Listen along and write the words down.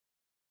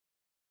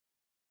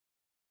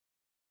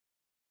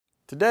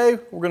Today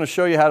we're going to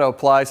show you how to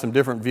apply some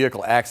different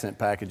vehicle accent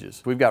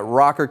packages. We've got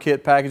rocker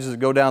kit packages that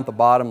go down at the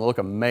bottom that look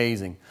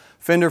amazing.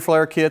 Fender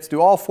flare kits,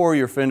 do all four of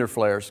your fender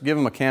flares. Give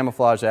them a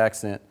camouflage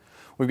accent.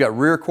 We've got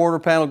rear quarter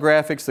panel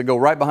graphics that go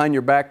right behind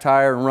your back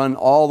tire and run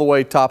all the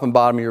way top and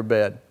bottom of your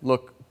bed.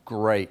 Look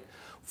great.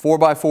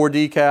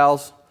 4x4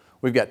 decals.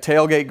 We've got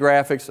tailgate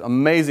graphics,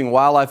 amazing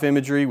wildlife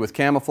imagery with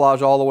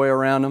camouflage all the way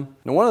around them.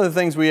 Now, one of the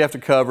things we have to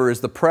cover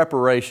is the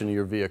preparation of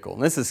your vehicle.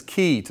 And this is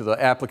key to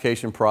the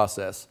application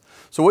process.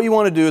 So what you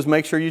want to do is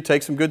make sure you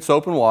take some good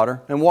soap and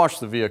water and wash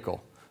the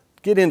vehicle.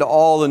 Get into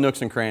all the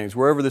nooks and crannies,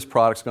 wherever this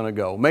product's going to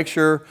go. Make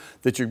sure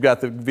that you've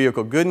got the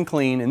vehicle good and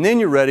clean, and then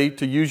you're ready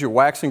to use your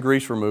wax and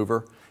grease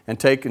remover and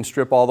take and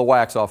strip all the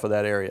wax off of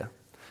that area.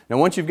 Now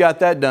once you've got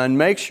that done,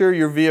 make sure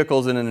your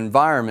vehicle's in an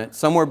environment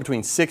somewhere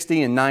between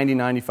 60 and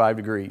 95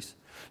 degrees.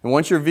 And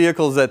once your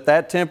vehicle's at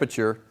that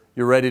temperature,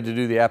 you're ready to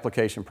do the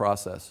application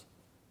process.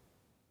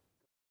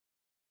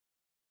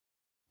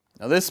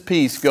 Now this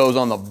piece goes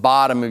on the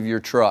bottom of your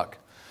truck.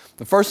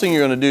 The first thing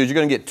you're going to do is you're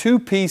going to get two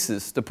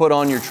pieces to put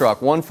on your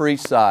truck, one for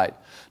each side.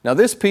 Now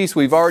this piece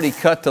we've already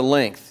cut to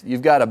length.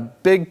 You've got a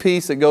big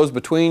piece that goes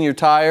between your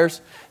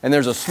tires, and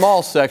there's a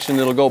small section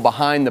that'll go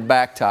behind the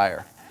back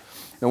tire.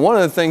 And one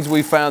of the things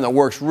we found that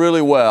works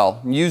really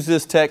well, use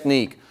this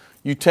technique,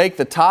 you take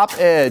the top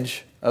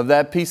edge of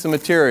that piece of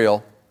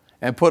material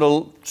and put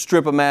a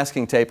strip of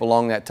masking tape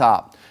along that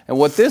top. And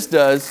what this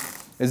does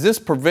is this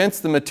prevents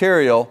the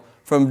material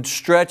from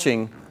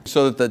stretching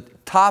so that the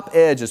top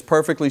edge is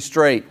perfectly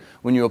straight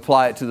when you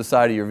apply it to the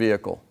side of your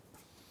vehicle.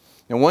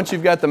 And once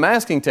you've got the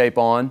masking tape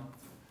on,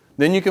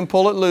 then you can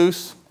pull it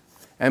loose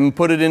and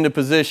put it into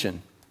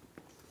position.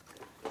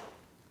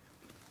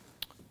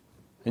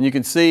 And you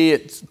can see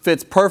it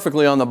fits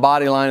perfectly on the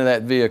body line of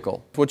that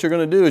vehicle. What you're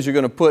going to do is you're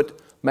going to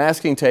put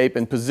masking tape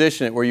and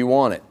position it where you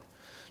want it.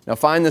 Now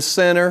find the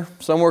center,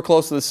 somewhere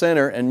close to the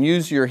center, and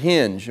use your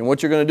hinge. And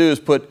what you're going to do is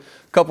put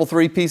a couple,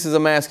 3 pieces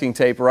of masking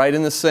tape right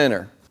in the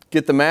center.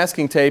 Get the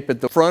masking tape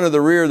at the front or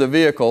the rear of the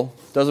vehicle,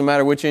 doesn't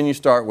matter which end you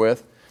start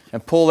with,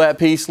 and pull that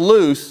piece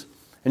loose,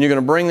 and you're going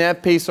to bring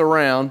that piece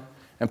around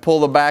and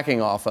pull the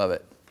backing off of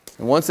it.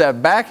 And once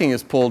that backing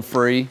is pulled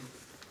free,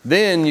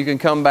 then you can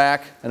come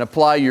back and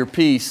apply your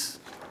piece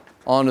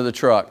onto the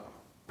truck.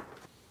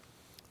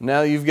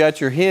 Now that you've got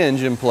your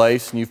hinge in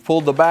place and you've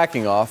pulled the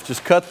backing off,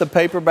 just cut the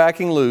paper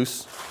backing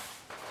loose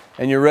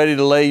and you're ready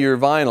to lay your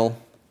vinyl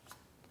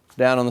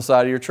down on the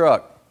side of your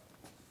truck.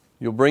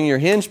 You'll bring your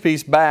hinge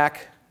piece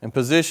back and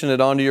position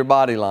it onto your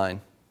body line.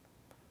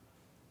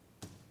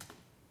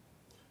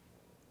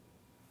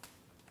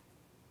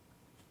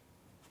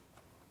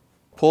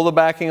 Pull the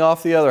backing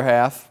off the other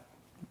half,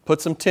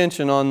 put some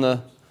tension on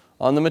the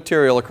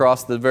material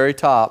across the very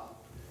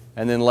top,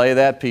 and then lay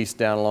that piece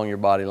down along your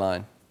body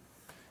line.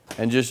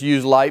 And just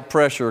use light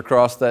pressure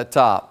across that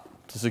top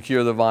to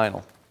secure the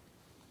vinyl.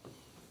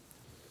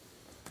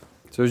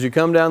 So as you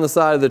come down the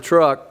side of the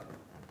truck,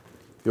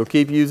 you'll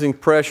keep using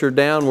pressure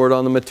downward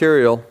on the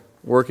material,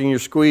 working your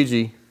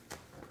squeegee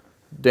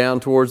down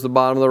towards the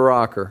bottom of the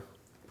rocker.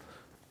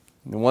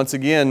 And once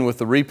again, with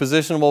the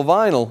repositionable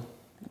vinyl,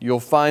 you'll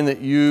find that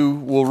you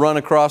will run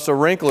across a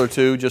wrinkle or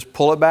two. Just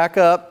pull it back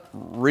up,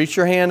 reach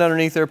your hand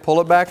underneath there,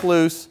 pull it back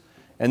loose,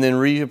 and then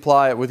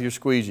reapply it with your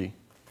squeegee.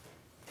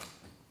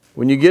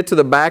 When you get to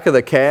the back of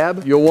the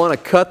cab, you'll want to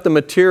cut the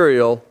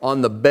material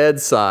on the bed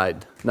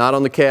side, not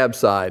on the cab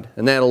side,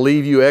 and that'll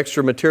leave you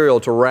extra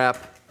material to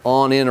wrap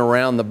on in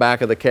around the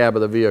back of the cab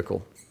of the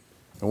vehicle.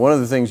 And one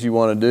of the things you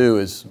want to do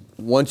is,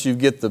 once you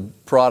get the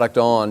product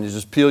on, you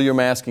just peel your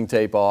masking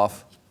tape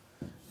off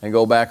and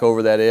go back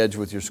over that edge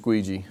with your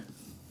squeegee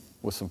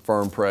with some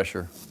firm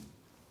pressure.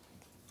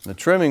 The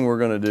trimming we're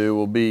going to do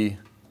will be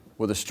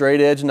with a straight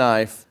edge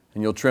knife,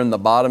 and you'll trim the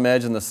bottom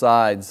edge and the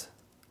sides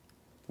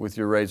with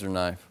your razor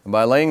knife. And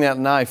by laying that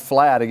knife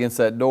flat against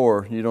that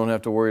door, you don't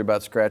have to worry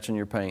about scratching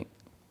your paint.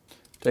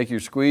 Take your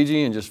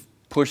squeegee and just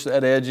push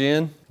that edge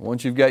in.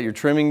 Once you've got your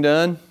trimming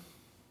done,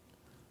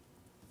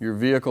 your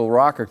vehicle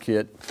rocker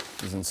kit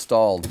is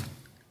installed.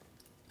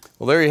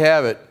 Well, there you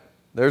have it.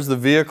 There's the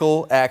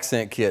vehicle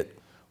accent kit.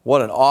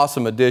 What an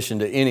awesome addition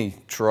to any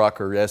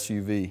truck or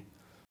SUV.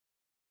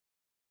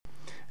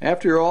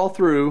 After you're all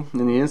through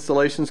and the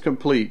installation's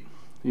complete,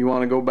 you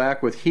want to go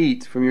back with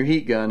heat from your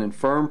heat gun and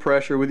firm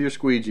pressure with your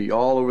squeegee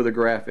all over the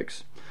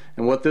graphics.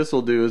 And what this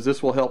will do is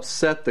this will help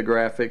set the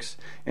graphics,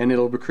 and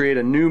it'll create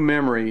a new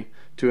memory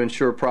to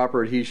ensure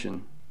proper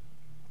adhesion.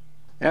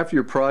 After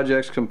your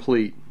project's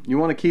complete, you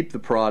want to keep the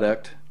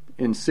product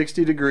in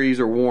 60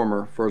 degrees or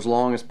warmer for as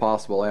long as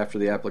possible after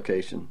the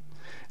application.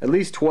 At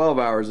least 12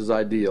 hours is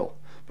ideal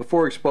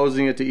before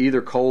exposing it to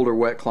either cold or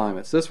wet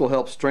climates. This will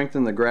help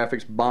strengthen the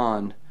graphics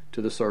bond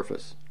to the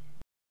surface.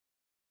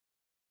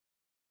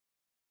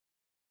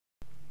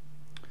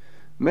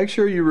 Make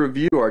sure you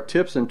review our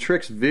tips and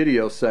tricks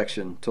video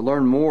section to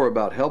learn more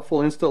about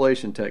helpful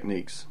installation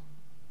techniques.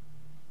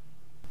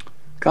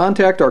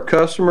 Contact our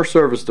customer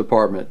service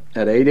department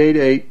at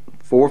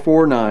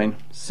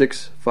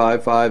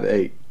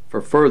 888-449-6558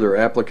 for further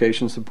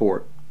application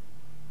support.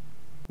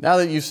 Now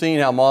that you've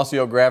seen how Mossy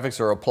Oak graphics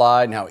are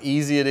applied and how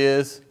easy it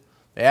is,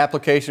 the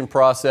application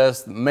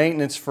process, the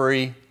maintenance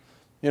free,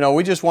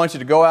 we just want you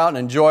to go out and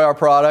enjoy our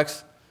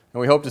products, and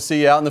we hope to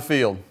see you out in the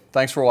field.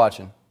 Thanks for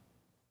watching.